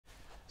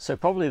So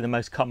probably the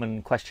most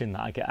common question that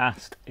I get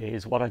asked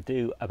is what I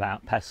do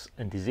about pests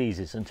and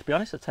diseases, and to be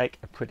honest I take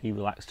a pretty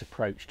relaxed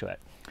approach to it.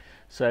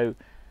 So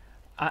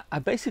I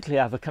basically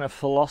have a kind of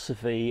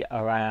philosophy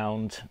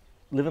around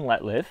live and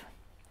let live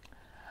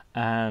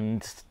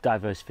and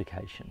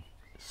diversification.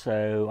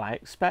 So I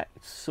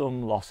expect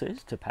some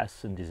losses to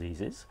pests and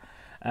diseases,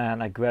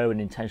 and I grow an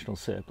intentional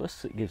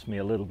surplus that gives me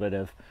a little bit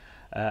of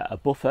a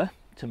buffer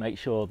to make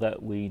sure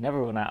that we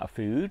never run out of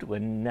food, we're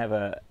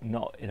never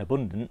not in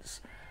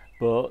abundance.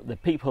 But the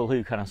people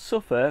who kind of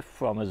suffer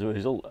from as a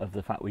result of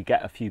the fact we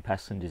get a few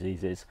pests and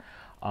diseases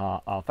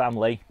are our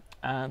family,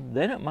 and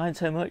they don't mind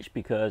so much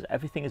because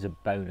everything is a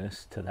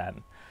bonus to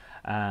them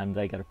and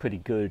they get a pretty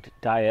good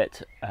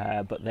diet,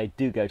 but they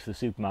do go to the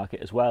supermarket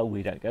as well.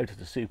 We don't go to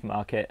the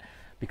supermarket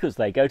because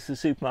they go to the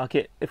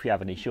supermarket. If we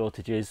have any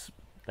shortages,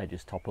 they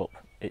just top up.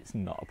 It's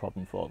not a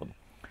problem for them.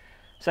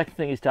 Second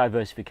thing is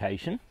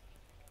diversification.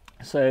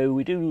 So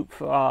we do,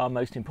 for our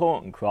most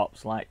important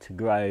crops, like to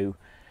grow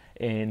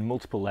in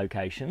multiple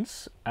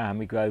locations, and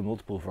we grow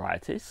multiple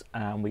varieties,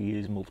 and we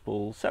use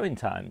multiple sowing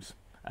times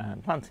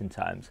and planting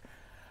times.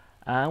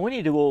 And when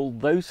you do all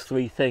those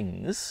three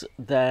things,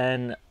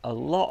 then a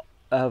lot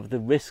of the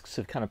risks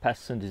of kind of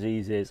pests and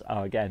diseases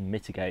are again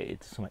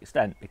mitigated to some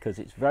extent, because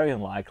it's very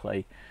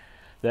unlikely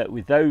that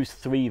with those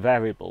three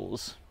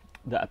variables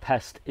that a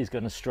pest is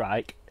going to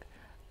strike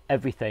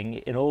everything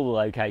in all the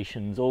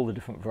locations, all the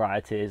different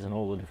varieties and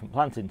all the different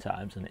planting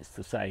times. And it's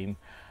the same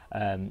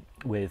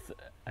with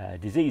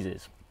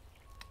diseases.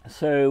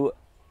 So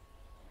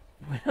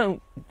we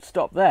don't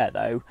stop there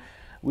though.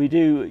 We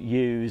do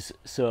use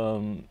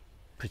some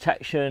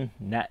protection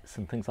nets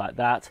and things like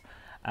that,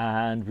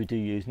 and we do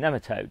use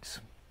nematodes.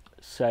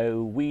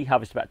 So we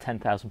harvest about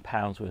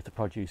 £10,000 worth of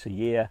produce a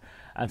year,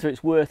 and so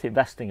it's worth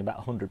investing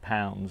about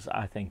 £100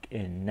 I think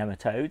in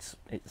nematodes.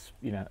 It's,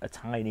 you know, a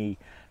tiny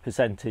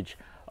percentage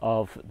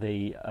of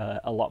the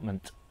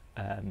allotment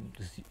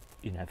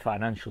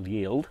financial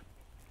yield,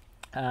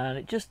 and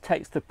it just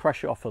takes the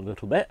pressure off a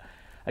little bit.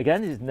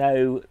 Again, there's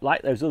no,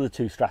 like those other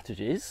two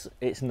strategies,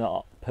 it's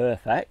not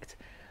perfect.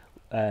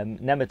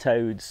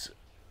 Nematodes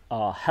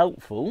are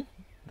helpful,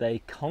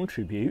 they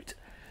contribute,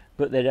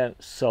 but they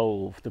don't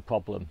solve the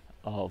problem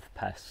of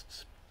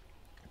pests.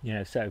 You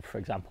know, so for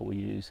example, we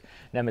use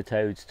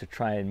nematodes to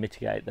try and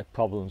mitigate the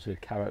problems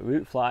with carrot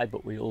root fly,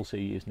 but we also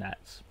use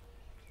nets.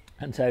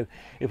 And so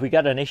if we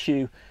get an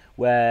issue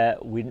where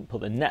we didn't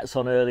put the nets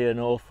on early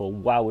enough, or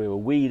while we were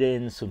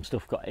weeding some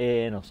stuff got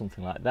in or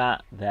something like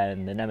that,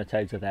 then the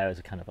nematodes are there as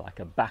a kind of like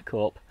a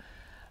backup.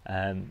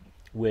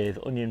 With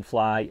onion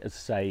fly, as I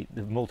say,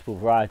 the multiple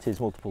varieties,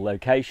 multiple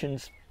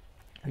locations,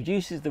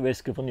 reduces the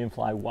risk of onion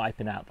fly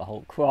wiping out the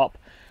whole crop,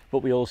 but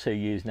we also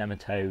use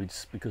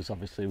nematodes because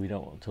obviously we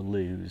don't want to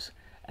lose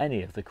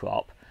any of the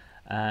crop,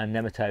 and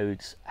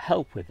nematodes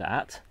help with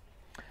that.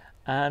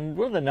 And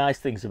one of the nice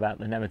things about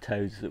the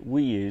nematodes that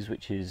we use,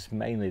 which is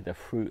mainly the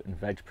fruit and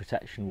veg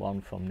protection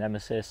one from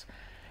Nemesis,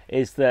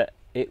 is that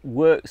it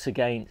works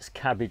against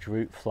cabbage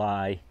root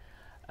fly,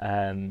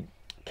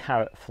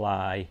 carrot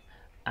fly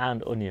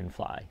and onion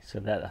fly. So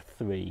they're the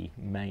three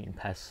main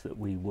pests that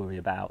we worry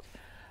about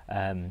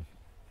in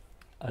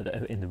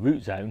the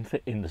root zone,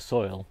 in the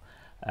soil.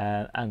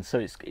 And so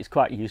it's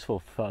quite useful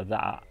for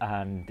that,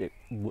 and it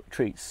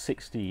treats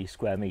 60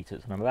 square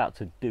meters, and I'm about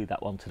to do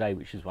that one today,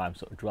 which is why I'm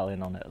sort of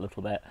dwelling on it a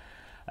little bit,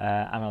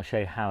 and I'll show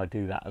you how I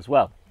do that as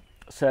well.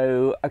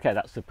 So okay,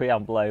 that's the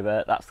preamble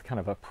over. That's the kind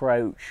of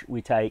approach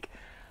we take.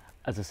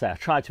 As I say, I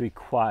try to be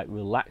quite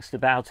relaxed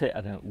about it.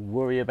 I don't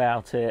worry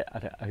about it, I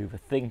don't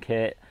overthink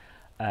it,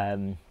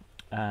 and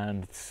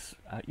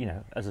you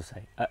know, as I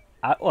say,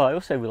 I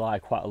also rely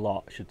quite a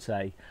lot, I should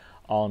say,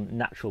 on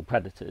natural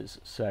predators.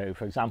 So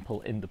for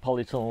example, in the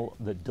polytunnel,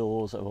 the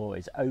doors are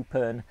always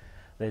open,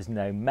 there's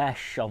no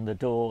mesh on the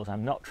doors.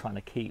 I'm not trying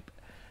to keep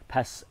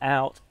pests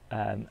out,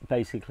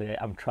 basically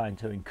I'm trying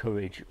to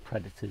encourage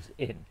predators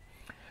in,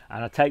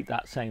 and I take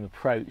that same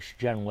approach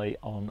generally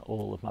on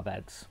all of my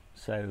beds.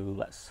 So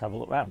let's have a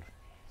look around.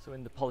 So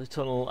in the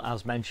polytunnel,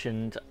 as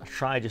mentioned, I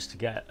try just to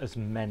get as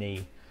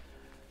many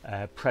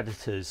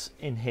predators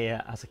in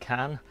here as I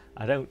can.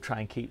 I don't try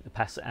and keep the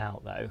pests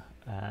out though,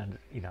 and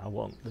you know, I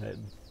want the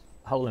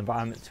whole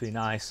environment to be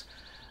nice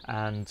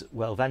and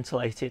well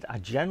ventilated. I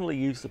generally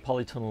use the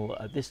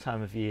polytunnel at this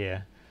time of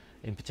year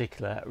in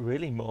particular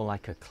really more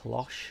like a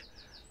cloche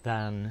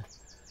than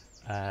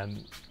a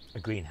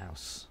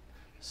greenhouse.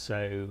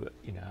 So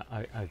you know,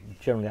 I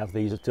generally have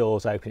these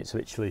doors open. It's a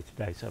bit chilly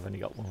today, so I've only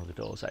got one of the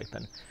doors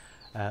open.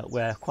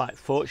 We're quite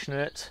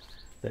fortunate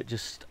that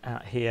just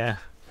out here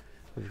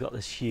we've got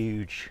this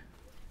huge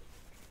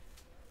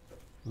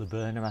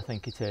laburnum, I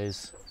think it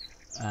is,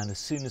 and as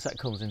soon as that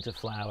comes into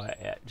flower,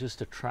 it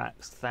just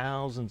attracts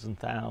thousands and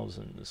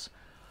thousands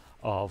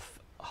of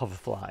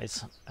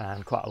hoverflies,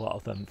 and quite a lot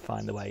of them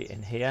find their way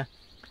in here.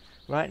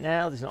 Right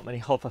now there's not many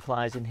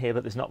hoverflies in here,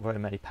 but there's not very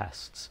many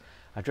pests.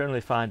 I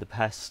generally find the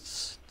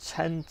pests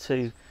tend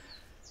to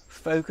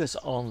focus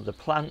on the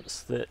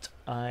plants that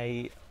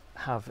I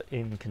have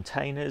in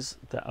containers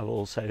that are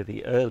also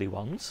the early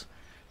ones.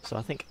 So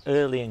I think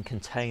early in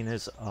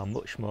containers are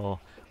much more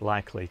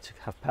likely to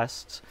have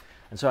pests,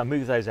 and so I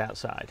move those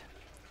outside.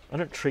 I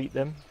don't treat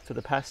them for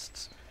the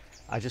pests.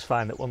 I just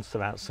find that once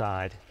they're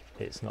outside,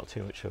 it's not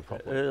too much of a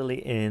problem.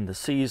 Early in the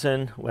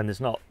season, when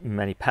there's not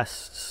many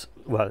pests,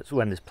 well, it's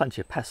when there's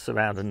plenty of pests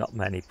around and not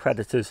many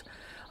predators,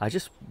 I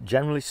just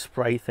generally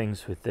spray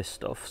things with this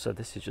stuff. So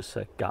this is just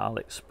a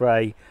garlic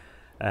spray.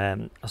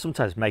 I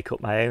sometimes make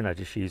up my own. I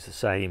just use the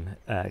same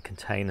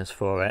containers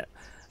for it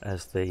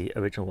as the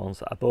original ones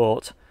that I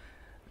bought.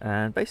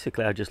 And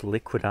basically I just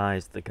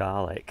liquidize the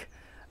garlic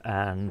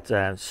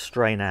and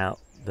strain out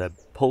the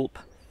pulp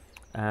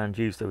and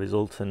use the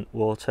resultant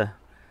water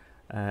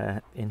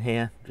in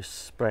here,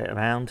 just spray it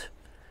around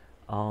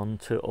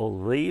onto all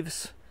the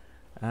leaves,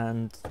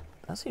 and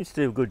that seems to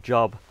do a good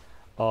job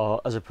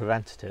as a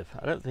preventative.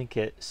 I don't think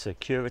it's a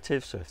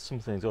curative, so if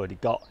something's already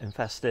got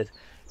infested,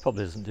 it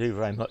probably doesn't do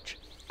very much,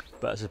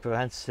 but as a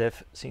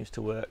preventative it seems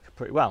to work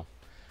pretty well.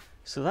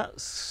 So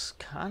that's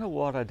kind of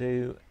what I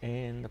do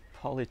in the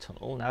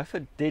polytunnel. Now if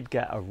I did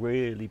get a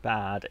really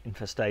bad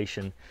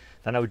infestation,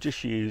 then I would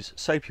just use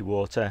soapy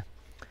water,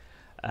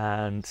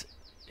 and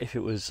if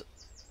it was,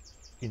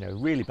 you know,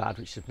 really bad,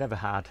 which I've never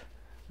had,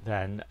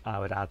 then I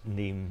would add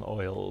neem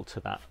oil to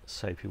that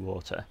soapy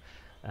water.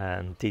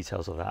 And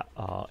details of that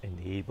are in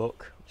the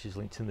ebook, which is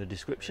linked in the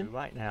description.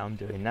 Right now I'm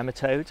doing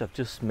nematodes. I've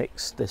just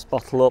mixed this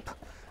bottle up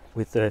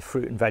with the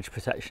fruit and veg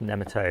protection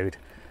nematode,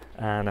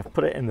 and I've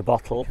put it in the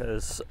bottle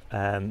because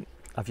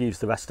I've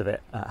used the rest of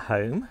it at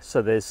home.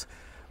 So there's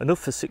enough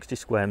for 60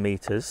 square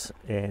meters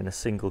in a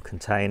single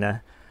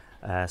container.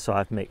 So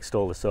I've mixed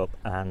all this up,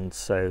 and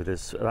so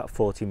there's about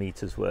 40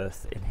 meters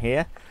worth in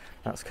here.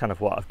 That's kind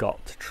of what I've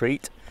got to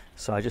treat.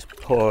 So I just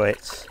pour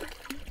it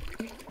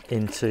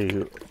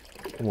into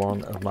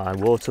one of my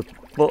water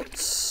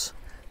butts.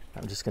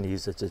 I'm just going to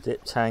use it as a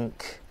dip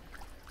tank,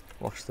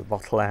 wash the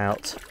bottle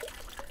out,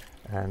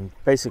 and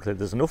basically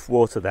there's enough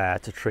water there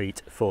to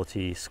treat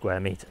 40 square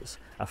meters.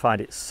 I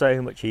find it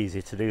so much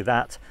easier to do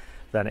that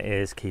than it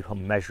is keep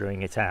on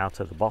measuring it out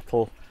of the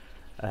bottle.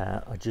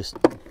 I just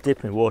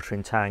dip my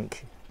watering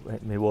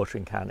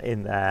can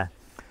in there,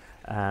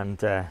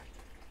 and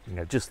you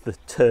know, just the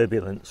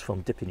turbulence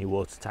from dipping your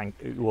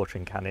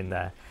watering can in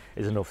there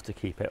is enough to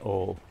keep it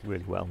all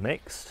really well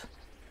mixed.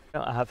 I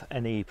don't have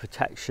any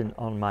protection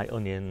on my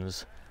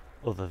onions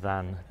other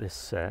than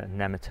this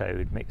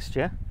nematode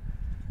mixture,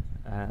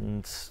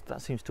 and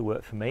that seems to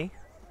work for me.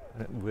 I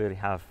don't really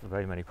have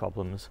very many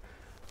problems.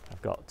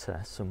 I've got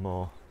some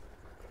more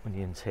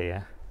onions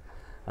here.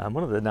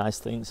 One of the nice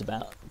things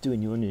about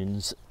doing your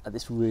onions at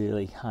this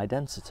really high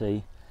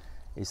density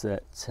is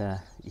that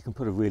you can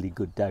put a really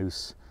good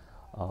dose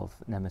of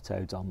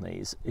nematodes on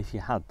these. If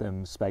you had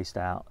them spaced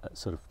out at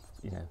sort of,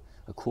 you know,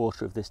 a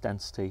quarter of this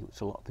density,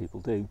 which a lot of people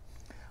do,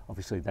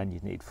 obviously then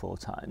you'd need 4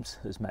 times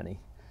as many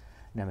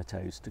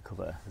nematodes to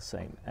cover the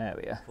same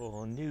area.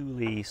 For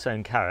newly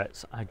sown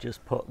carrots, I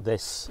just put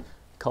this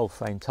cold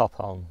frame top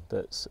on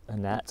that's a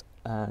net,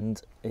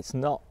 and it's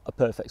not a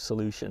perfect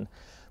solution,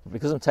 but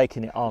because I'm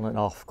taking it on and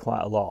off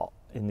quite a lot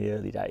in the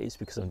early days,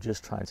 because I'm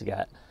just trying to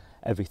get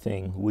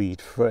everything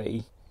weed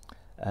free,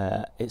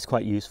 it's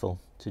quite useful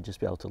to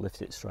just be able to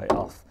lift it straight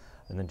off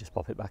and then just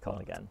pop it back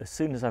on again. As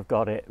soon as I've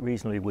got it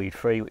reasonably weed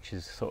free, which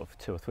is sort of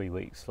 2 or 3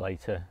 weeks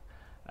later,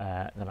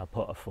 then I'll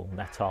put a full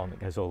net on that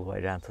goes all the way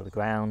down to the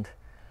ground,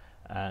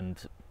 and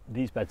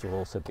these beds will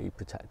also be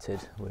protected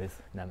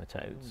with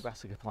nematodes.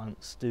 Brassica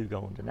plants do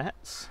go under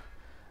nets,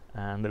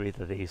 and they're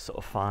either these sort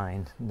of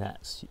fine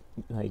nets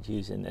made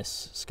using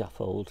this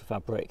scaffold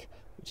fabric,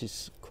 which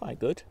is quite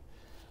good,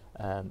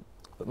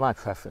 but my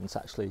preference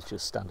actually is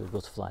just standard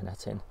butterfly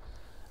netting.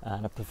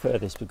 And I prefer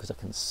this because I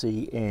can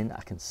see in,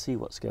 I can see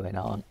what's going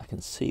on, I can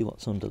see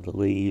what's under the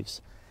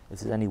leaves. If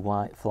there's any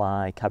white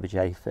fly, cabbage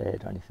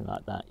aphid or anything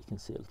like that, you can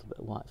see a little bit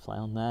of white fly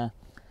on there.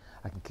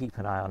 I can keep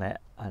an eye on it,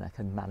 and I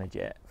can manage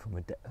it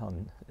from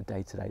on a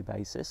day-to-day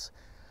basis.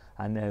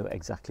 I know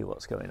exactly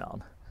what's going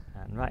on.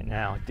 And right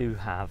now I do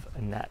have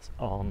a net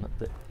on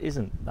that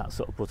isn't that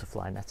sort of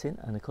butterfly netting,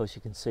 and of course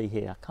you can see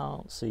here I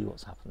can't see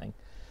what's happening.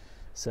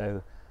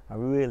 So I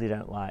really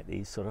don't like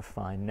these sort of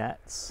fine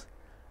nets.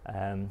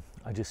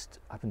 I just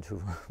happened to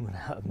run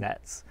out of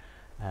nets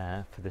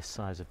for this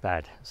size of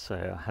bed,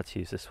 so I had to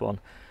use this one.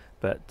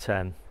 But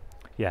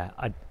yeah,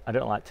 I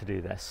don't like to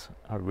do this.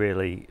 I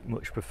really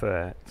much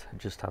prefer to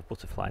just have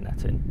butterfly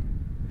netting,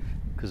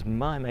 because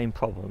my main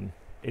problem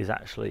is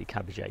actually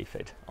cabbage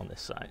aphid on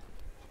this site.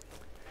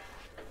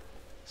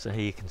 So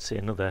here you can see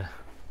another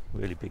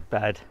really big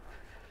bed.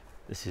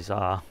 This is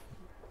our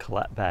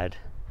collet bed.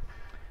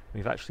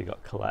 We've actually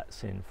got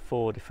collets in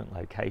 4 different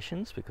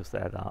locations because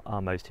they're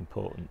our most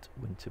important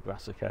winter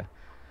brassica.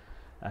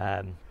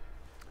 And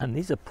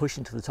these are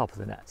pushing to the top of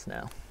the nets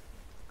now.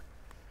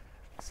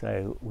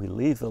 So we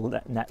leave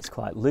the nets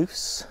quite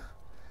loose,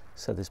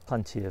 so there's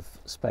plenty of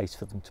space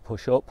for them to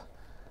push up.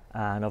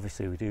 And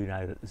obviously we do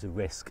know that there's a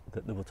risk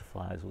that the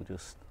butterflies will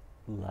just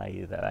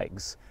lay their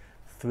eggs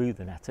through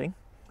the netting.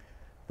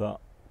 But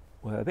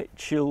we're a bit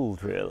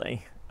chilled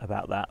really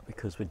about that,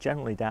 because we're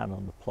generally down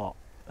on the plot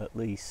at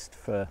least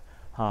for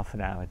half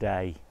an hour a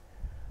day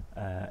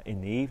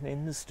in the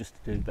evenings, just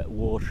to do a bit of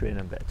watering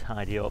and a bit of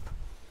tidy up.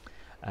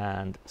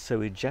 And so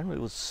we generally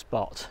will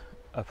spot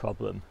a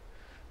problem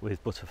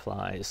with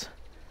butterflies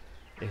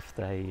if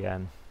they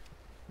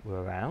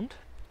were around.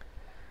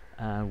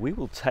 And we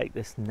will take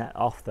this net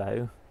off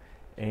though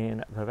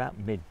in about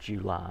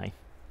mid-July,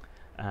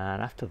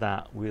 and after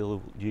that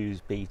we'll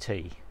use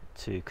BT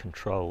to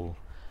control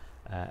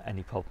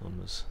any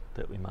problems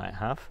that we might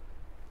have.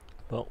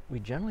 But we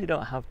generally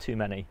don't have too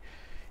many.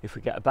 If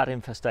we get a bad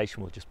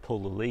infestation, we'll just pull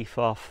the leaf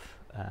off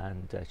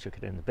and chuck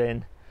it in the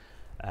bin.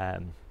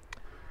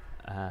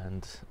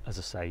 And as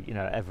I say, you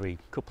know, every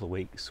couple of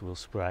weeks we'll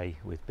spray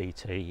with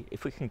BT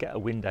if we can get a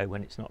window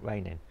when it's not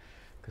raining,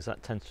 because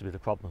that tends to be the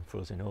problem for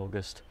us in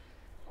August.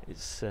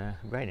 It's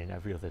raining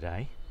every other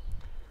day,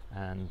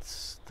 and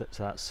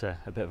that's a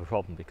bit of a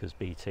problem because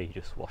BT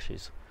just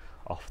washes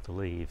off the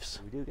leaves.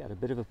 We do get a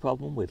bit of a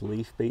problem with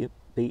leaf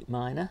beet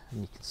miner,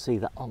 and you can see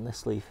that on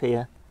this leaf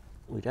here.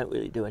 We don't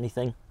really do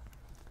anything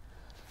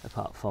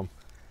apart from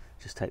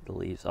just take the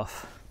leaves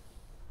off.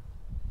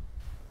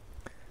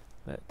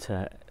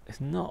 But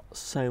it's not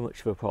so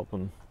much of a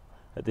problem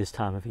at this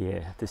time of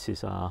year. This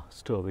is our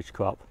storage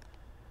crop,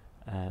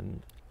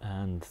 and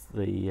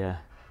the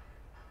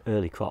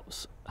early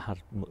crops had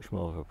much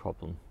more of a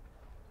problem.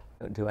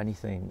 I don't do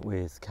anything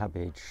with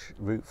cabbage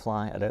root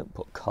fly. I don't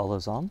put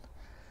collars on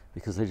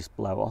because they just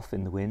blow off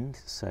in the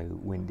wind, so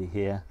windy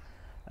here.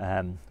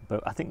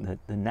 But I think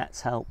the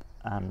nets help,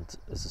 and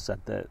as I said,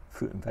 the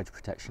fruit and veg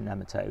protection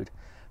nematode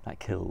that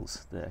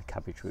kills the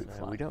cabbage root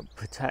fly. We don't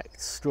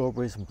protect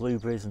strawberries and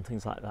blueberries and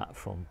things like that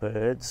from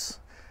birds.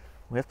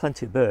 We have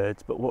plenty of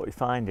birds, but what we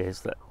find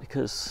is that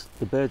because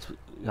the birds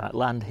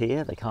land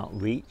here, they can't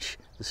reach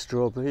the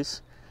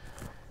strawberries.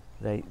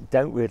 They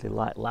don't really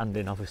like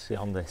landing obviously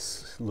on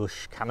this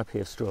lush canopy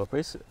of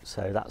strawberries,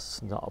 so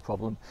that's not a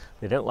problem.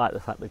 They don't like the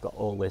fact they've got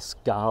all this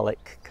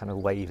garlic kind of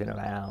waving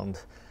around.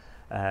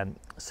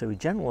 So we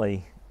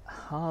generally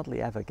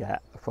hardly ever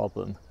get a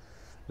problem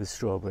with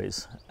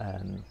strawberries.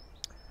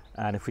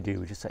 And if we do,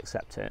 we just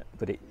accept it.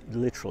 But it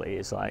literally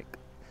is like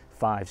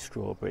 5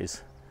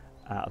 strawberries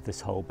out of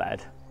this whole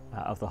bed,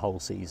 out of the whole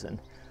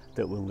season,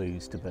 that we'll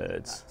lose to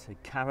birds. So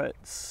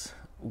carrots,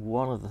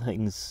 one of the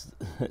things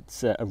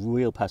that's a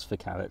real pest for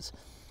carrots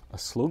are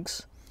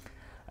slugs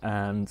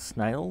and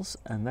snails,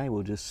 and they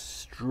will just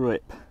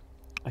strip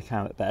a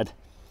carrot bed.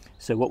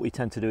 So what we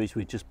tend to do is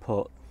we just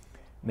put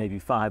maybe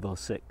 5 or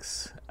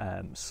 6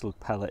 slug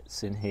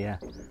pellets in here,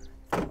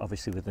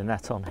 obviously with the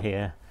net on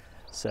here,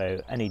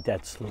 so any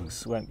dead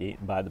slugs won't be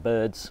eaten by the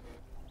birds,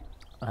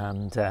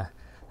 and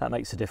that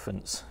makes a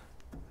difference.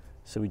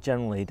 So we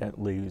generally don't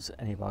lose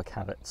any of our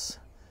carrots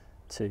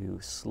to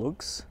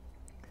slugs.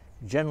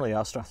 Generally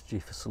our strategy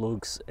for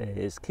slugs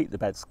is keep the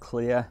beds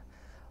clear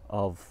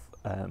of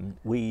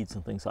weeds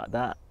and things like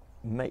that.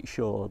 Make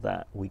sure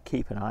that we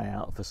keep an eye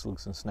out for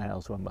slugs and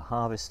snails when we're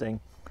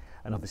harvesting,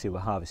 and obviously we're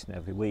harvesting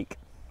every week.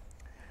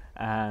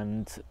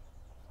 And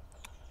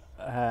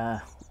yeah,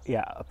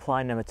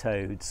 apply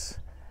nematodes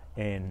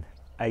in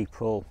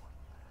April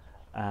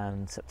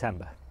and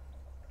September,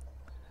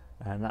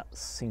 and that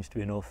seems to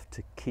be enough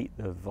to keep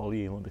the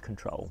volume under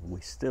control. We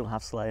still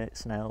have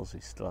snails, we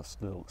still have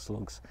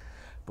slugs,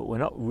 but we're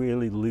not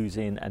really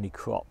losing any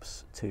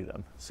crops to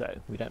them, so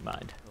we don't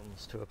mind.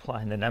 To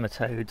applying the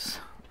nematodes,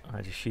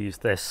 I just use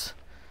this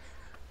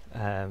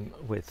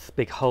with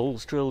big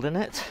holes drilled in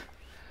it,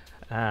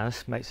 and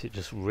this makes it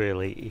just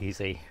really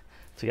easy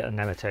to get the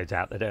nematodes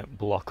out. They don't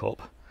block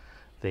up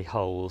the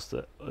holes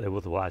that they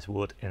otherwise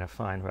would in a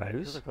fine rose.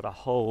 Because I've got a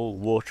whole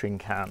watering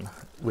can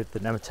with the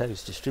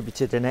nematodes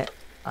distributed in it,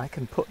 I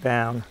can put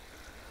down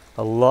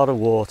a lot of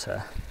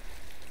water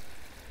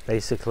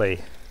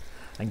basically,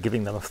 and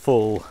giving them a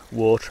full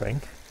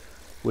watering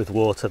with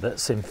water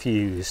that's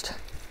infused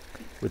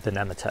with the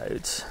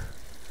nematodes.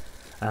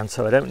 And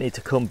so I don't need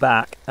to come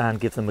back and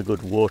give them a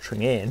good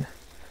watering in,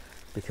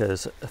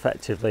 because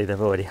effectively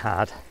they've already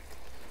had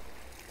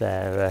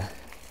their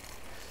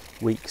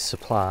week's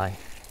supply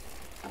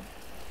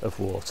of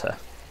water.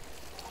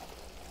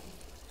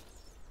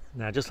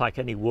 Now, just like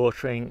any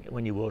watering,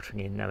 when you're watering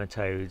in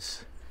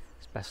nematodes,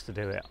 it's best to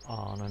do it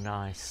on a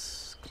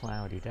nice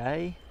cloudy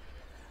day,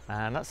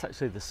 and that's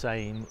actually the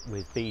same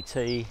with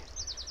BT.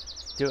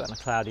 Do it on a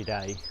cloudy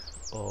day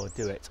or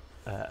do it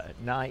at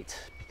night,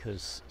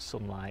 because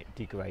sunlight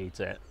degrades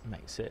it,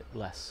 makes it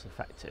less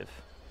effective.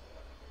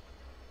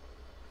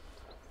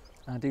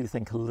 I do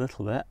think a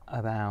little bit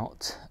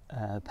about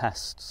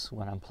pests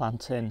when I'm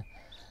planting.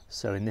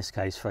 So in this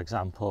case, for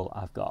example,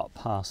 I've got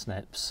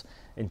parsnips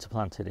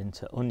interplanted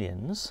into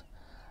onions,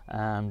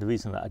 and the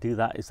reason that I do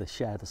that is they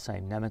share the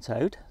same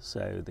nematode.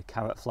 So the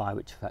carrot fly,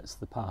 which affects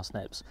the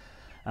parsnips,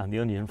 and the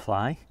onion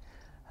fly,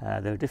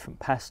 they're a different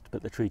pest,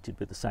 but they're treated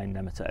with the same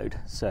nematode.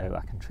 So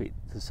I can treat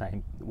the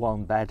same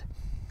one bed,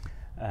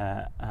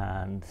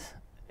 and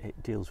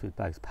it deals with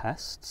both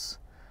pests.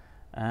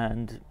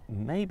 And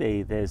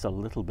maybe there's a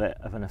little bit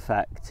of an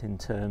effect in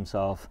terms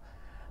of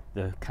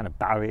the kind of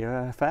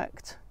barrier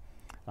effect,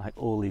 like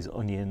all these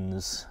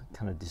onions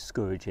kind of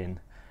discouraging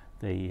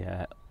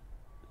the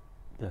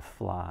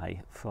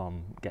fly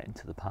from getting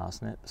to the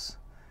parsnips.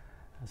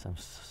 As I'm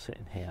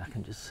sitting here, I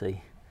can just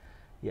see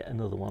yet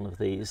another one of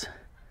these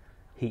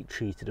heat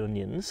treated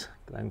onions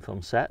going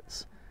from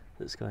sets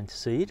that's going to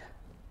seed.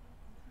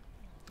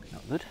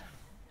 Not good.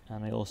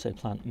 And I also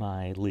plant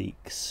my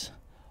leeks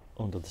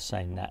under the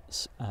same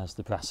nets as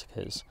the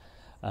brassicas.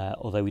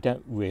 Although we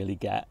don't really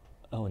get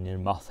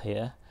onion moth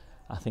here,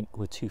 I think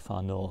we're too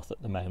far north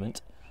at the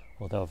moment.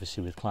 Although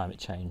obviously with climate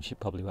change, it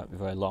probably won't be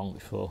very long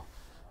before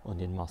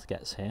onion moth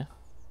gets here.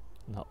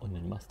 Not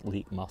onion moth,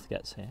 leek moth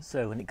gets here.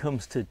 So when it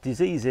comes to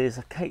diseases,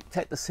 I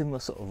take the similar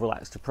sort of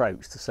relaxed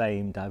approach, the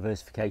same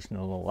diversification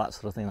and all that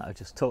sort of thing that I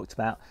just talked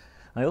about.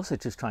 I also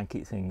just try and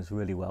keep things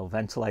really well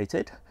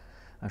ventilated.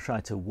 I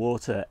try to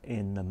water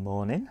in the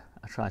morning.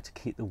 I try to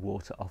keep the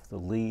water off the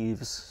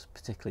leaves,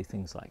 particularly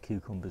things like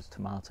cucumbers,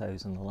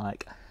 tomatoes and the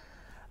like.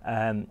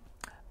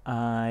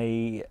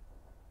 I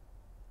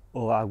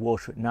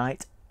water at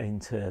night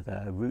into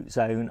the root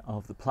zone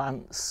of the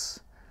plants,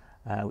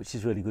 which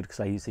is really good because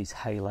I use these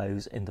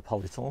halos in the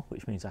polytunnel,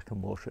 which means I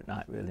can water at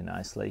night really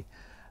nicely.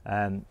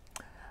 And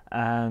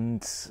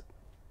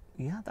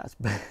yeah,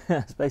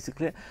 that's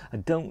basically it. I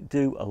don't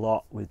do a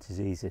lot with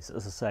diseases,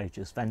 as I say,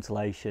 just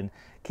ventilation,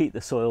 keep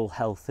the soil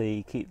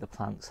healthy, keep the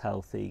plants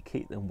healthy,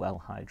 keep them well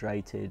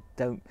hydrated.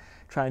 Don't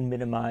try and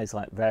minimize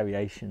like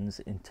variations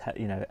in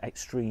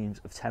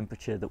extremes of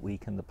temperature that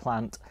weaken the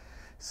plant.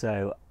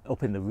 So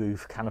up in the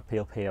roof canopy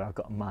up here, I've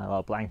got a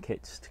mylar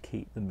blankets to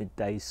keep the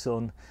midday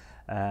sun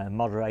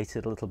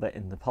moderated a little bit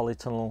in the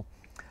polytunnel.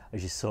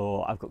 As you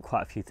saw, I've got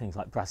quite a few things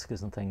like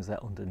brassicas and things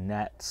that are under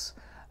nets.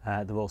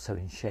 They're also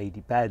in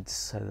shady beds,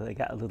 so that they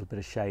get a little bit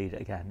of shade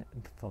again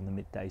from the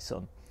midday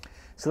sun.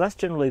 So that's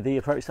generally the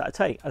approach that I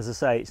take. As I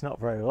say, it's not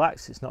very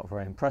relaxed, it's not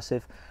very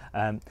impressive,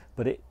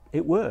 but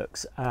it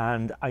works,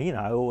 and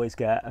I always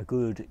get a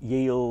good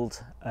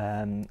yield.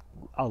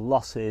 Our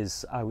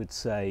losses, I would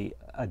say,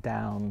 are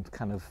down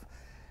kind of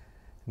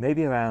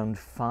maybe around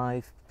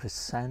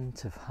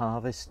 5% of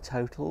harvest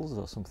totals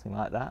or something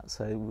like that.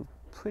 So we're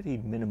pretty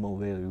minimal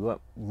really. We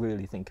won't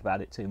really think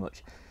about it too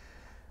much.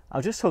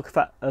 I'll just talk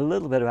about a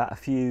little bit about a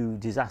few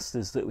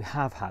disasters that we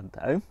have had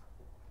though.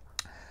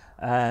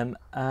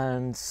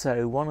 And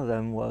so one of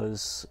them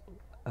was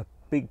a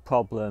big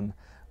problem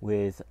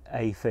with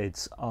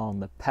aphids on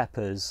the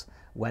peppers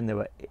when they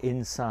were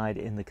inside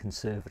in the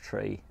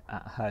conservatory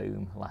at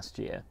home last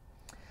year.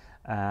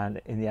 And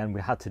in the end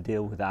we had to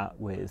deal with that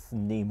with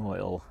neem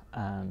oil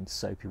and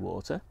soapy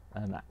water,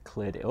 and that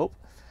cleared it up,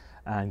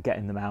 and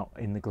getting them out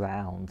in the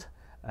ground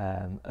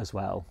as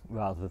well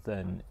rather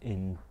than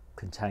in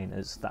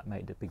containers. That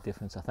made a big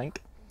difference, I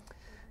think.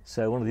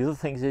 So one of the other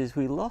things is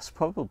we lost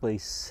probably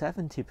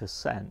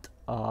 70%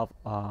 of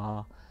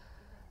our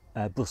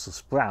Brussels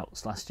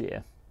sprouts last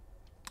year,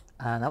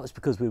 and that was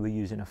because we were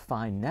using a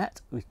fine net.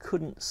 We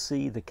couldn't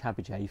see the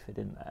cabbage aphid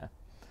in there,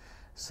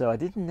 so I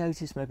didn't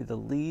notice maybe the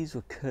leaves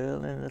were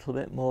curling a little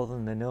bit more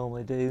than they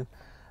normally do,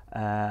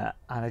 and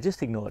I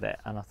just ignored it,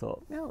 and I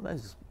thought,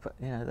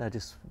 they're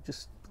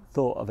just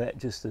thought of it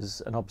just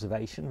as an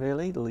observation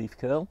really, the leaf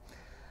curl.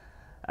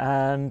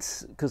 And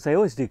because they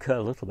always do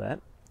curl a little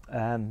bit,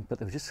 but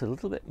there was just a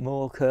little bit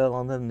more curl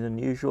on them than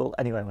usual.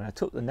 Anyway, when I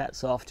took the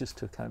nets off just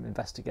to kind of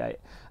investigate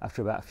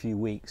after about a few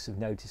weeks of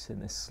noticing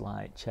this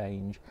slight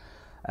change,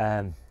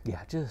 yeah,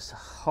 just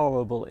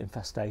horrible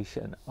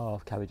infestation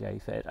of cabbage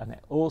aphid, and it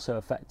also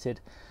affected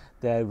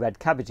the red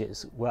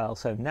cabbages. Well,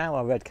 so now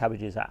our red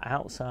cabbages are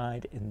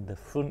outside in the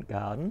front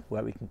garden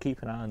where we can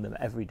keep an eye on them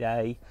every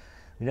day.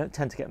 We don't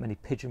tend to get many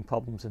pigeon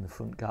problems in the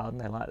front garden.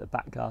 They like the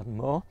back garden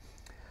more.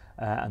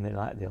 And they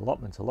like the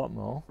allotment a lot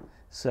more.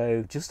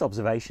 So just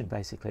observation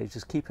basically,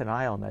 just keep an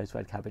eye on those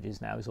red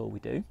cabbages now is all we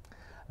do,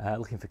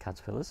 looking for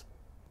caterpillars.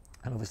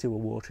 And obviously we're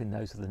watering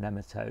those with the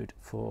nematode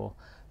for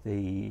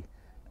the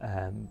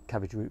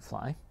cabbage root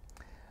fly.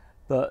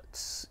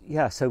 But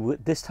yeah, so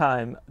this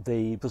time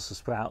the Brussels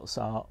sprouts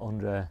are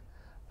under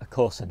a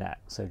coarser net,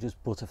 so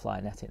just butterfly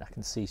netting. I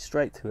can see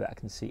straight through it, I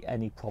can see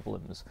any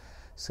problems.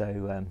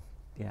 So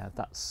yeah,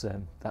 that's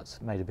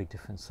made a big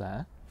difference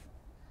there.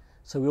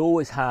 So we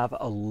always have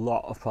a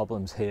lot of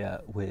problems here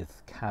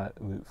with carrot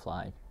root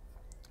fly.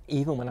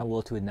 Even when I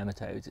water with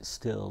nematodes, it's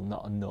still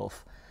not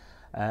enough.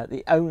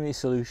 The only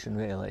solution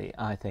really,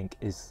 I think,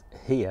 is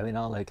here in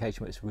our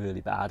location where it's really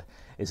bad,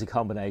 is a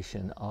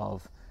combination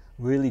of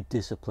really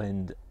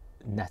disciplined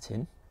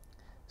netting.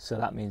 So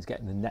that means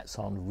getting the nets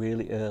on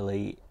really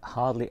early,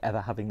 hardly ever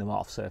having them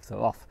off. So if they're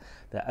off,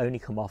 they only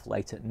come off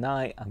late at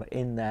night. I'm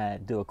in there,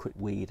 do a quick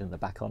weed and they're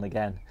back on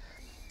again.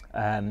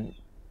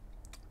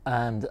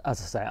 And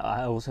as I say,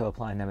 I also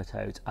apply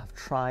nematodes. I've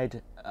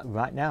tried,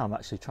 right now I'm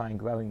actually trying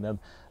growing them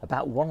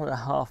about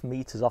 1.5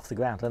 meters off the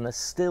ground, and there's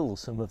still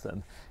some of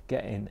them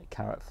getting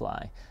carrot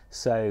fly.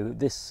 So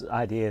this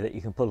idea that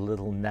you can put a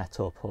little net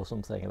up or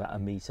something about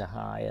 1 meter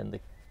high and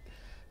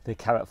the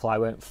carrot fly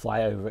won't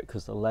fly over it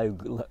because the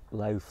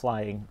low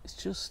flying,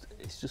 it's just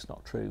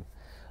not true.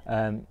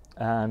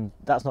 And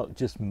that's not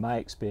just my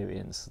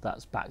experience,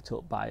 that's backed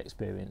up by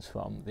experience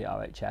from the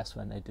RHS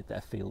when they did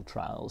their field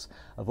trials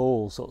of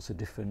all sorts of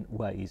different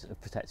ways of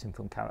protecting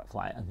from carrot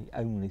fly, and the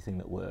only thing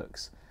that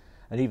works,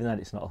 and even then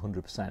it's not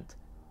 100%,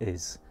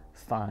 is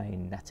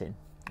fine netting,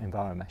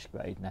 EnviroMesh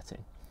grade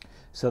netting.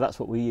 So that's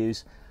what we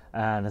use,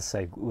 and as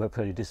I say, we're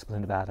pretty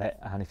disciplined about it.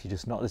 And if you're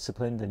just not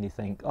disciplined and you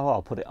think, oh,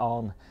 I'll put it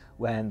on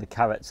when the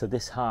carrots are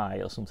this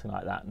high or something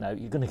like that, no,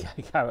 you're going to get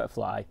a carrot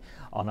fly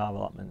on our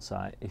allotment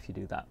site. If you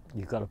do that,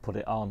 you've got to put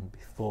it on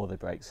before they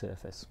break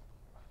surface.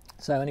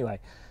 So anyway,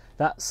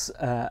 that's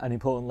an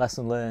important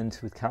lesson learned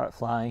with carrot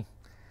fly.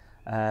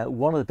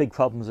 One of the big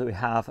problems that we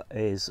have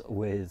is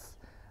with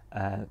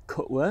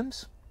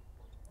cutworms,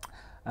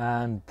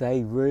 and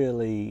they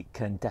really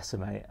can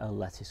decimate a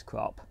lettuce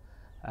crop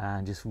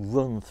and just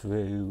run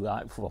through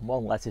like from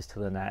one lettuce to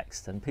the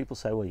next. And people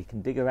say, well, you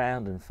can dig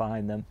around and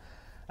find them.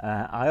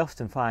 I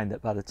often find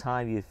that by the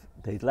time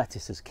the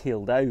lettuce has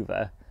keeled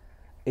over,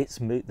 the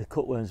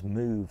cutworms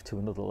move to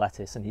another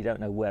lettuce, and you don't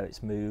know where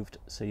it's moved,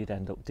 so you'd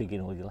end up digging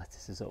all your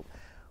lettuces up.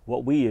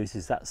 What we use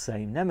is that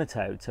same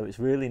nematode, so it's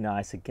really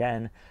nice.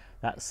 Again,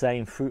 that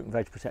same fruit and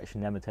veg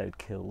protection nematode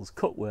kills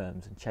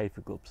cutworms and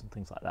chafer grubs and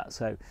things like that.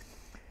 So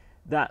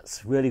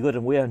that's really good,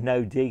 and we are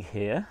no dig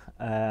here.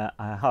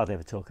 I hardly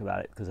ever talk about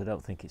it because I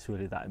don't think it's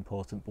really that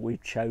important, but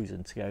we've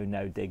chosen to go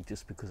no dig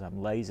just because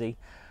I'm lazy.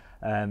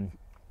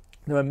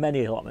 There are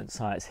many allotment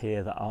sites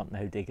here that aren't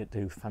no dig that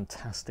do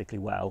fantastically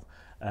well.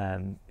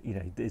 You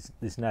know,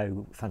 there's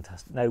no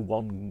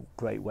one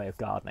great way of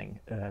gardening.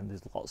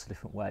 There's lots of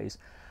different ways,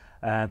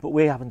 but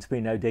we happen to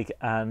be no dig,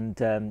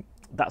 and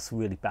that's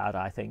really bad,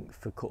 I think,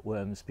 for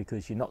cutworms,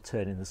 because you're not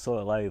turning the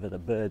soil over. The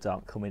birds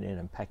aren't coming in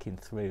and pecking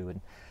through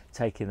and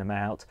taking them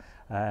out.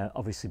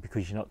 Obviously,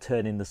 because you're not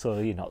turning the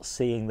soil, you're not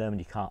seeing them,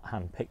 and you can't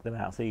hand pick them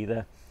out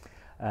either.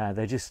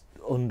 They're just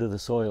under the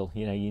soil.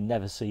 You know, you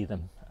never see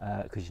them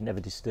because you're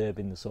never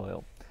disturbing the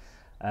soil.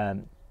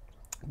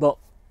 But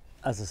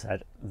as I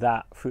said,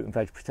 that fruit and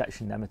veg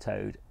protection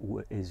nematode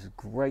is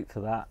great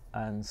for that.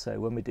 And so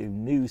when we do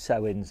new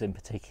sowings in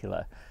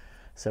particular,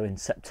 so in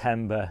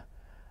September,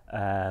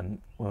 when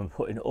we're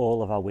putting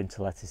all of our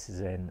winter lettuces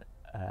in,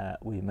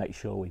 we make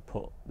sure we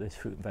put this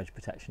fruit and veg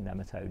protection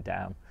nematode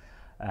down.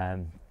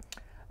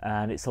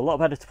 And it's a lot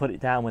better to put it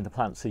down when the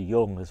plants are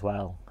young as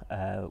well,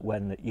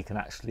 when you can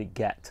actually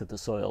get to the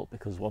soil,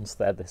 because once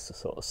they're this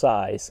sort of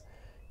size,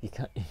 you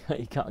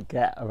can't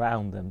get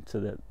around them to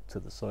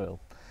the soil.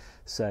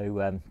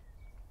 So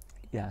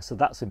yeah, so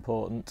that's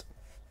important.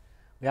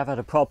 We have had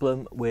a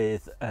problem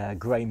with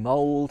grey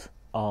mould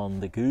on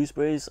the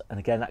gooseberries, and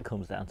again that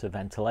comes down to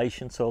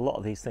ventilation. So a lot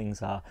of these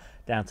things are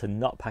down to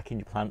not packing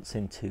your plants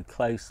in too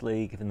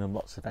closely, giving them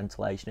lots of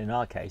ventilation. In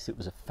our case, it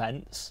was a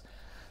fence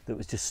that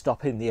was just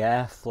stopping the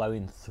air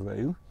flowing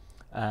through,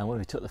 and when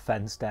we took the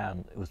fence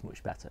down, it was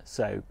much better.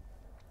 So,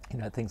 you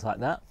know, things like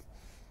that.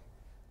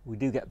 We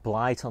do get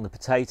blight on the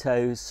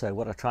potatoes, so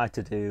what I try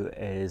to do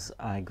is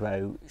I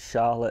grow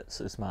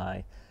Charlottes as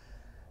my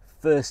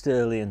first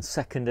early and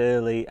second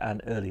early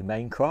and early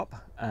main crop,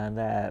 and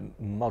they're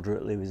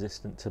moderately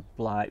resistant to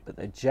blight, but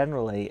they're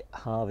generally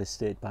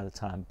harvested by the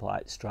time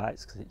blight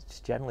strikes, because it's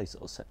generally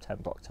sort of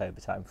September, October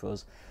time for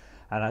us.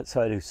 And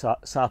so I do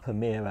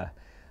Sarpamira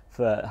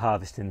for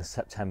harvesting the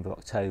September,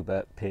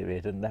 October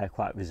period, and they're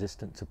quite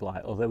resistant to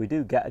blight, although we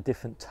do get a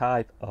different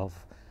type of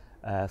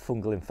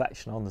fungal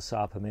infection on the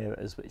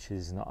Sarpamiras, which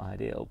is not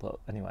ideal, but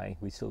anyway,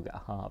 we still get a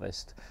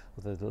harvest,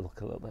 although they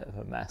look a little bit of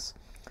a mess.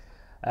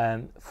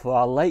 For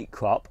our late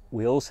crop,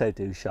 we also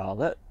do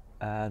Charlotte,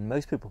 and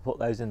most people put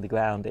those in the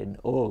ground in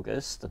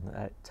August, and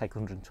they take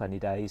 120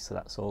 days, so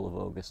that's all of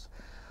August,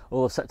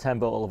 all of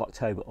September, all of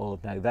October, all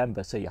of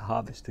November. So you're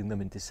harvesting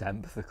them in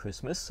December for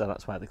Christmas, so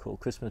that's why they're called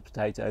Christmas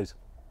potatoes.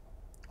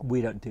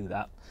 We don't do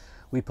that.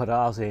 We put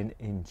ours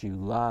in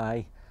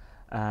July,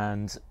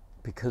 and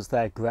because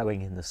they're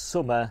growing in the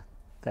summer,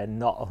 they're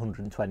not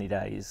 120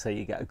 days, so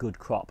you get a good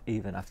crop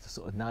even after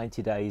sort of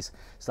 90 days.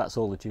 So that's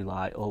all of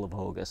July, all of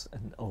August,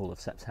 and all of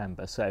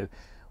September. So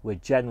we're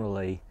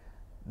generally,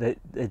 they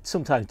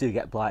sometimes do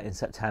get blight in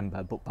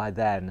September, but by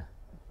then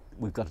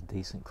we've got a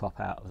decent crop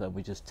out of them.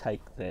 We just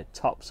take the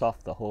tops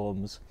off the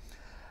haulms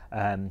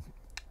and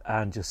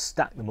just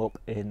stack them up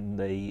in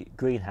the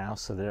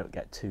greenhouse so they don't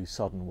get too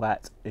sodden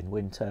wet in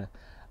winter,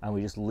 and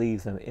we just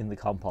leave them in the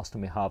compost,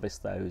 and we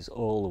harvest those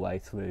all the way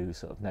through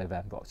sort of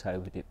November,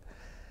 October,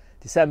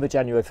 December,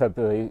 January,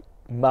 February,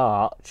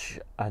 March,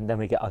 and then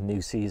we get our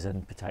new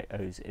season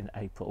potatoes in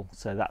April.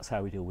 So that's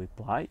how we deal with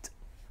blight.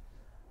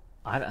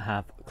 I don't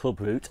have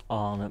clubroot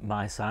on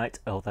my site,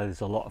 although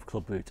there's a lot of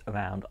clubroot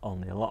around on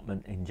the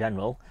allotment in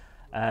general,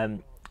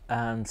 and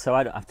so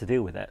I don't have to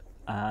deal with it.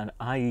 And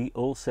I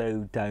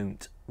also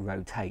don't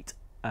rotate,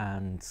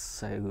 and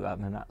so I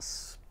mean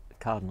that's a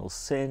cardinal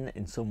sin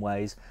in some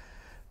ways.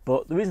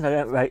 But the reason I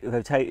don't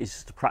rotate is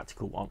just a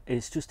practical one.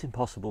 It's just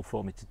impossible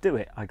for me to do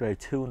it. I grow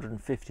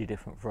 250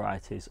 different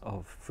varieties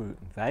of fruit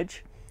and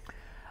veg,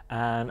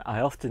 and I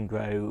often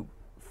grow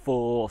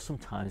 4,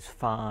 sometimes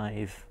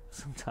 5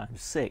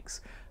 sometimes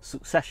 6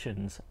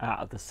 successions out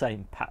of the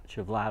same patch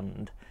of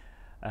land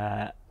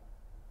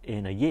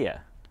in a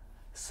year.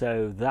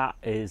 So that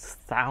is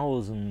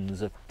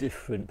thousands of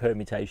different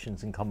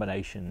permutations and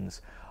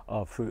combinations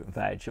of fruit and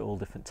veg, all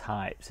different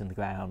types in the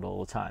ground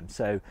all the time.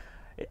 So,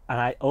 and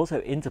I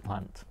also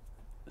interplant.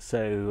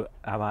 So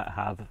I might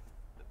have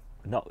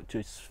not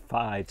just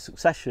 5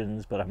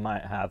 successions, but I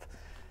might have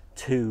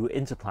 2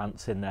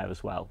 interplants in there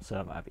as well. So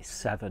it might be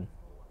 7,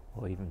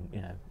 or even,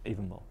 you know,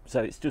 even more.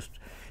 So it's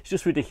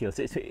just ridiculous.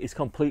 It's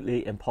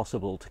completely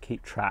impossible to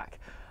keep track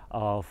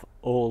of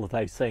all of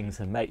those things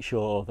and make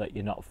sure that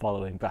you're not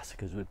following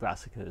brassicas with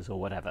brassicas or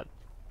whatever.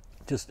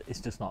 It's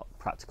just not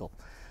practical.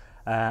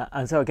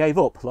 And so I gave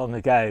up long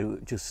ago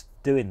just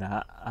doing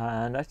that,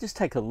 and I just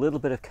take a little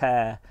bit of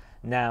care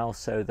now,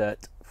 so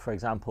that, for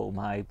example,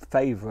 my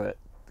favourite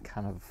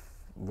kind of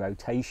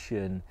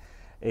rotation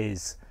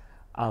is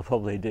I'll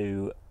probably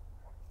do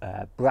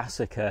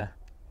brassica,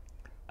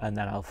 and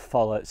then I'll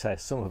follow, say,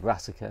 summer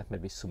brassica,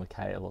 maybe summer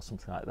kale or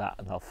something like that,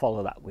 and I'll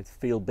follow that with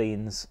field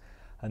beans,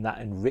 and that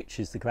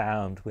enriches the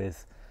ground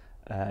with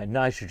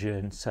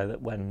nitrogen, so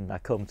that when I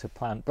come to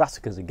plant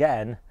brassicas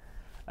again,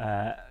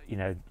 you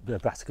know, the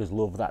brassicas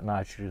love that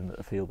nitrogen that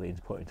the field beans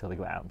put into the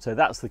ground. So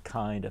that's the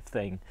kind of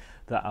thing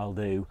that I'll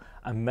do.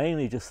 I'm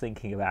mainly just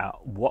thinking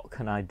about what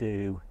can I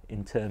do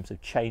in terms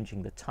of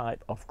changing the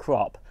type of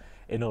crop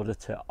in order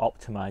to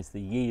optimize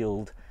the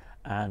yield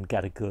and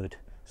get a good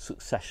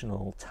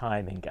successional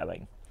timing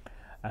going.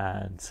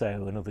 And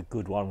so another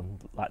good one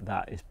like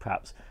that is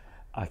perhaps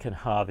I can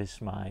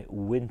harvest my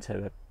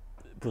winter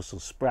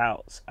Brussels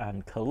sprouts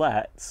and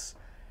colettes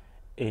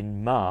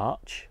in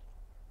March,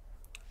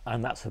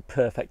 and that's a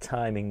perfect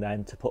timing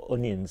then to put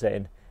onions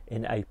in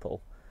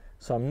April.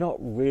 So I'm not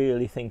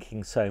really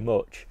thinking so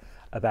much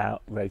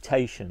about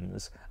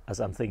rotations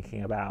as I'm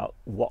thinking about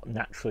what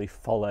naturally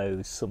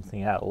follows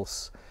something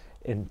else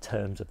in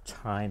terms of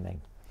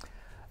timing.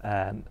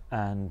 And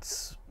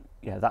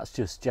yeah, that's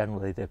just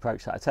generally the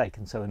approach that I take.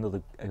 And so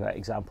another great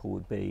example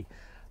would be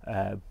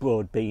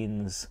broad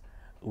beans,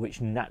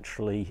 which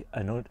naturally,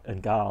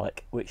 and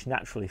garlic, which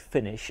naturally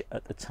finish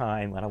at the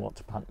time when I want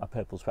to plant my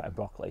purple sprout and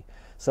broccoli.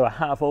 So I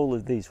have all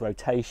of these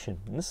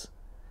rotations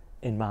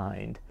in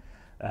mind,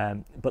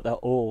 but they're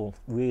all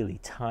really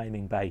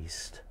timing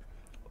based,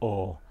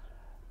 or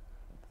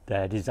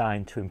they're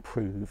designed to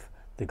improve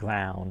the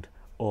ground,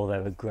 or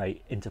they're a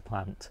great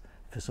interplant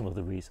for some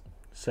other reason.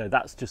 So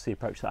that's just the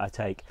approach that I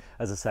take.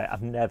 As I say,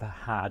 I've never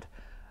had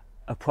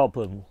a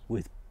problem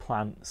with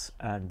plants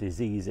and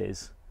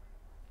diseases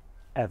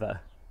ever,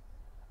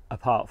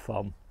 apart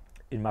from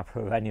in my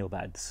perennial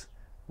beds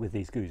with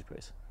these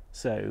gooseberries.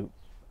 So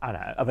I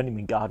don't know, I've only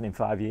been gardening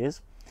 5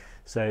 years,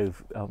 so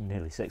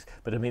nearly 6,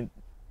 but I mean,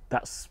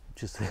 that's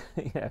just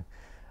you know,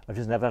 I've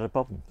just never had a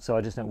problem, so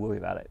I just don't worry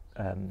about it.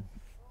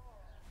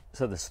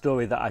 So the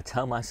story that I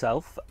tell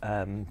myself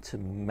to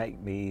make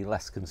me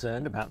less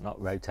concerned about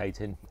not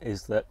rotating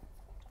is that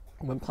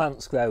when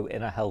plants grow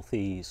in a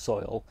healthy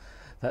soil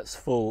that's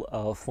full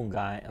of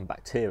fungi and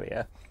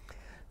bacteria,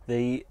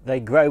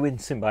 they grow in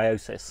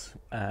symbiosis,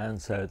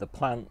 and so the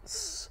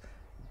plants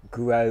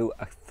grow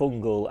a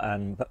fungal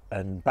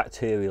and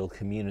bacterial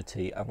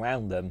community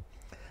around them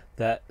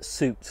that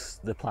suits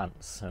the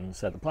plants. And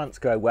so the plants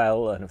grow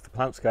well, and if the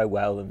plants grow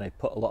well, then they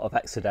put a lot of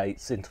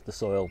exudates into the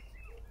soil,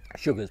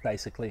 sugars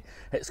basically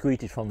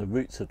excreted from the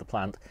roots of the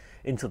plant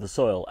into the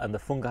soil, and the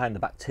fungi and the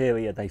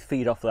bacteria, they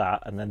feed off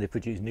that, and then they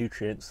produce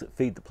nutrients that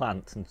feed the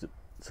plant, and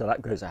so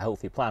that grows a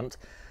healthy plant,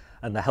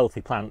 and the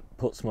healthy plant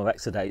puts more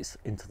exudates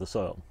into the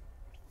soil,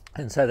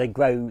 and so they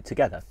grow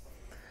together.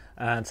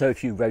 And so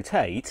if you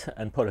rotate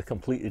and put a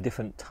completely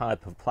different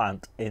type of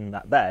plant in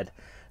that bed,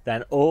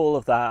 then all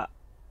of that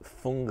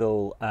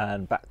fungal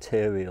and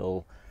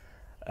bacterial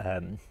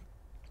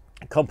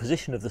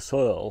composition of the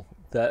soil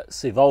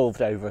that's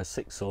evolved over a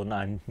 6 or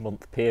 9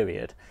 month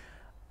period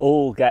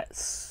all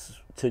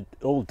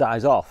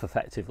dies off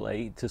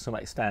effectively to some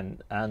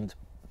extent, and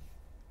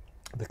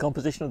the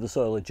composition of the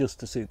soil adjusts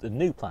to suit the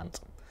new plant.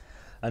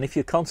 And if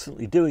you're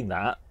constantly doing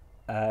that,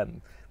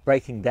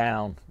 breaking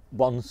down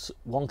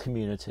one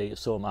community of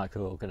soil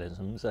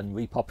microorganisms and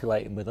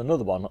repopulating with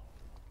another one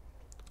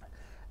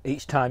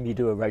each time you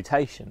do a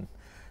rotation,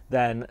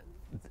 then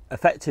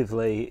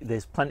effectively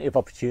there's plenty of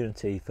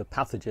opportunity for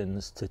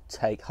pathogens to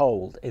take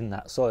hold in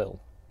that soil,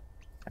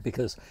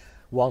 because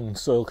one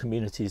soil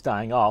community is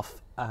dying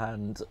off,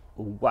 and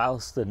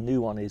whilst the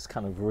new one is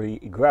kind of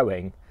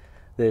regrowing,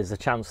 there's a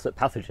chance that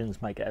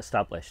pathogens might get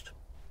established.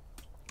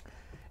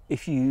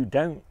 If you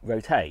don't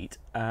rotate,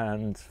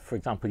 and for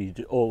example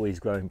you're always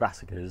growing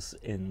brassicas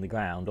in the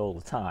ground all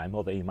the time,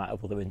 although you might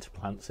have other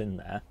interplants in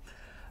there,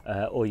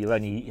 or you're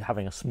only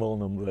having a small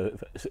number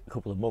of a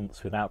couple of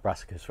months without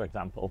brassicas, for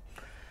example,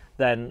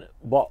 then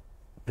what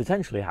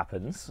potentially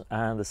happens,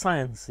 and the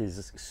science is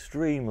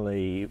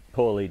extremely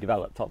poorly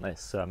developed on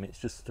this, so I mean, it's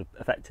just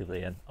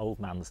effectively an old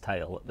man's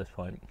tale at this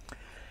point,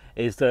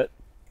 is that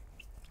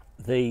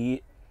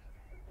the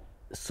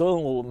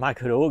soil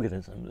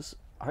microorganisms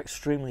are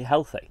extremely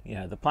healthy. You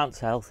know, the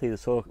plants are healthy, the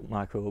soil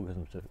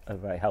microorganisms are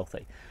very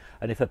healthy,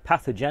 And if a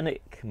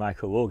pathogenic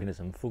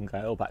microorganism,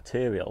 fungi or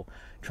bacterial,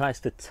 tries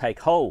to take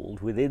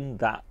hold within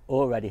that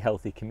already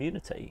healthy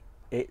community,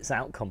 it's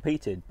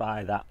outcompeted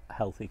by that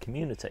healthy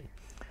community.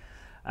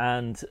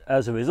 And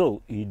as a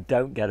result, you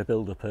don't get a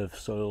build-up of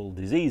soil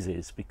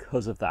diseases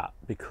because of that,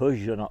 because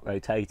you're not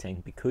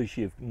rotating, because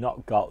you've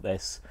not got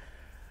this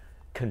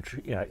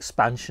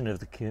expansion of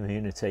the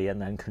community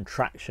and then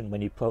contraction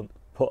when you put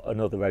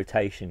another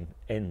rotation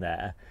in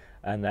there,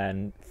 and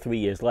then 3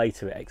 years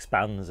later it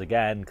expands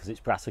again because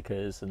it's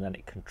brassicas, and then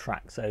it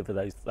contracts over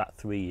that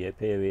 3 year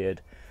period,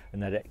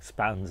 and then it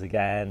expands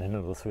again in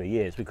another 3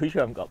 years. Because you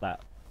haven't got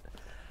that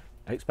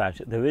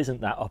expansion, there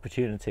isn't that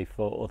opportunity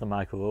for other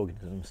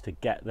microorganisms to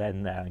get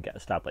in there and get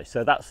established.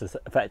 So that's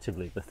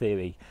effectively the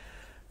theory,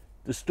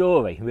 the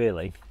story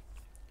really.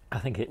 I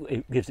think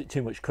it gives it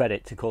too much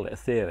credit to call it a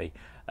theory.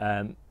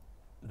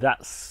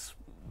 That's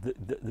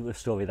the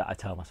story that I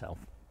tell myself.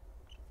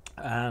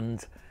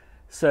 And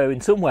so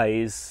in some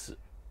ways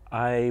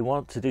I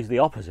want to do the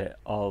opposite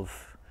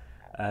of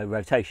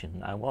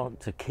rotation. I want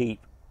to keep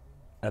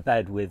a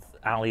bed with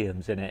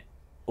alliums in it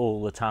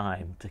all the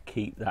time, to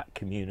keep that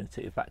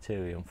community of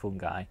bacteria and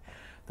fungi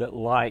that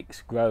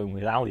likes growing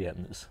with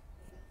alliums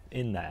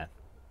in there,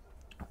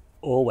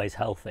 always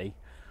healthy,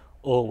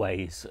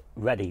 always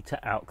ready to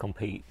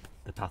outcompete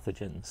the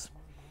pathogens.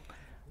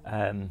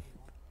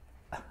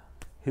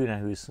 Who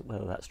knows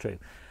whether that's true.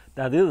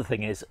 Now the other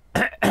thing is,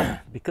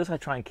 because I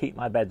try and keep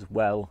my beds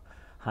well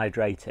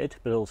hydrated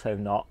but also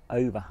not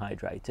over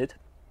hydrated,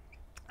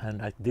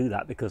 and I do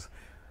that because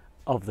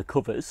of the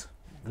covers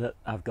that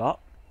I've got,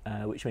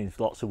 which means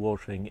lots of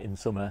watering in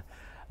summer,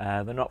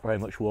 but not very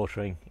much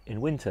watering in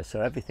winter,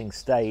 so everything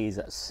stays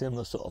at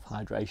similar sort of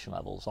hydration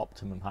levels,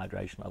 optimum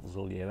hydration levels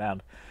all year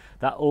round.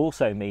 That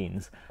also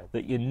means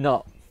that you're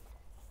not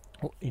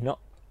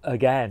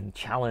again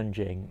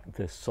challenging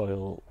the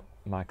soil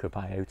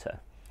microbiota.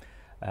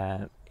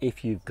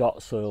 If you've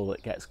got soil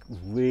that gets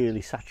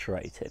really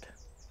saturated,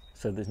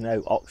 so there's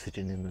no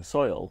oxygen in the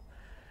soil,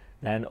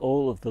 then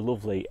all of the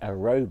lovely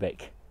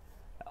aerobic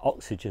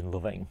oxygen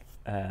loving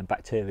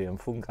bacteria and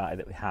fungi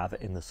that we have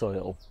in the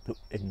soil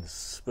in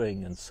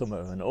spring and summer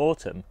and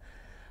autumn,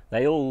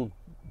 they all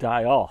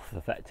die off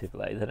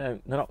effectively. They're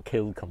not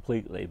killed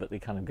completely, but they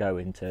kind of go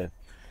into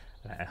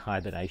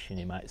hibernation,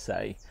 you might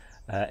say,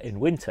 in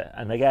winter.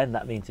 And again,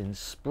 that means in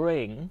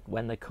spring,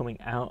 when they're coming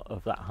out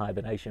of that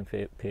hibernation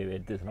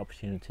period, there's an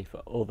opportunity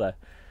for other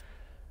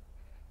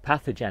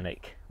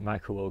pathogenic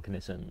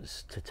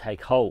microorganisms to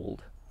take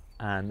hold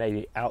and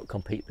maybe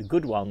outcompete the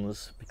good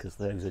ones, because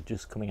those are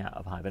just coming out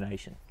of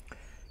hibernation.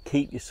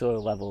 Keep your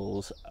soil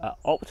levels at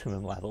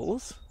optimum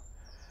levels,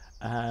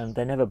 and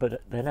they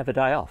never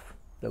die off.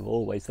 They're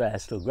always there,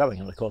 still growing.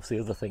 And of course the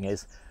other thing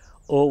is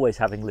always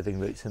having living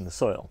roots in the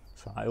soil.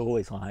 So I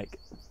always like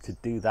to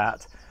do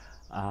that.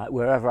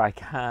 Wherever I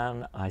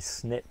can, I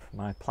snip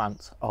my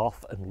plants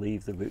off and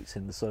leave the roots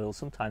in the soil.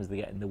 Sometimes they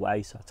get in the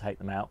way, so I take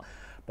them out.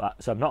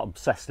 So I'm not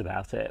obsessed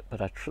about it, but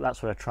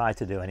that's what I try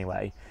to do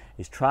anyway,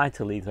 is try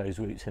to leave those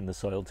roots in the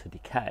soil to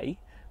decay,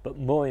 but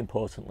more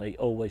importantly,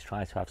 always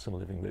try to have some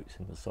living roots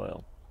in the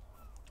soil.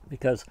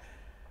 Because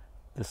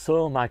the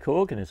soil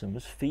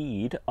microorganisms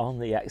feed on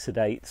the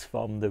exudates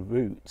from the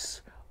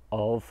roots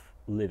of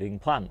living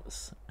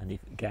plants. And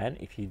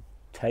if you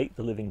take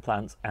the living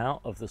plants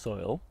out of the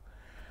soil,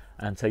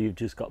 and so you've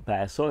just got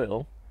bare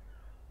soil,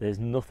 there's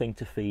nothing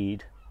to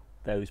feed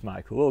those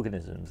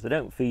microorganisms. They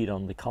don't feed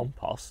on the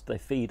compost, they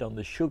feed on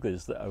the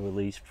sugars that are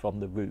released from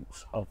the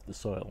roots of the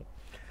soil.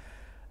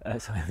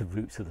 The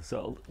roots of the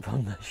soil,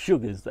 from the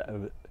sugars that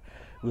are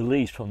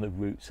released from the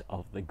roots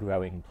of the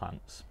growing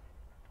plants.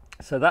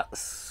 So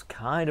that's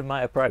kind of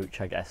my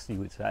approach, I guess you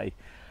would say,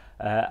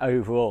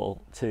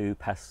 overall to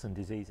pests and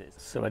diseases.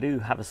 So I do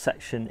have a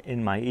section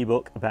in my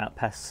ebook about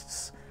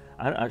pests.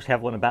 I don't actually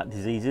have one about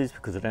diseases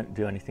because I don't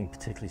do anything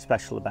particularly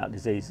special about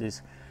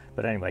diseases.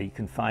 But anyway, you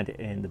can find it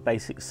in the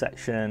basics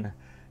section.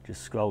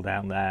 Just scroll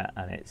down there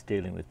and it's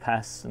dealing with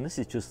pests. And this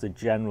is just the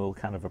general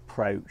kind of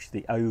approach,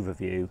 the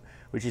overview,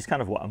 which is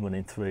kind of what I'm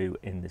running through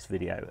in this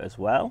video as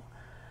well.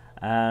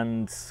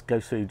 And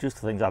go through just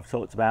the things I've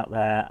talked about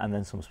there, and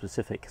then some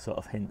specific sort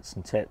of hints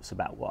and tips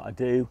about what I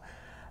do.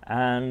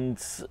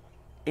 And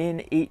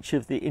in each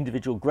of the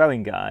individual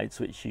growing guides,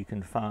 which you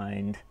can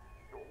find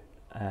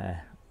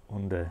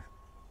under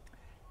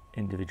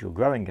individual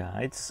growing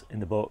guides in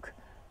the book,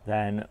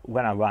 then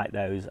when I write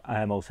those,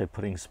 I am also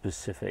putting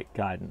specific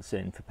guidance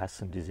in for pests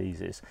and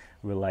diseases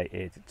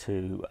related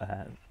to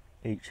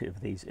each of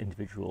these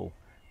individual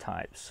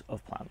types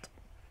of plant.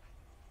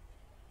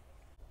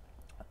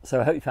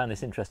 So I hope you found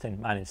this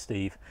interesting. My name's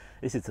Steve.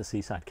 This is the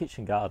Seaside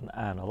Kitchen Garden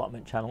and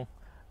Allotment channel,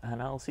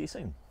 and I'll see you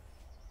soon.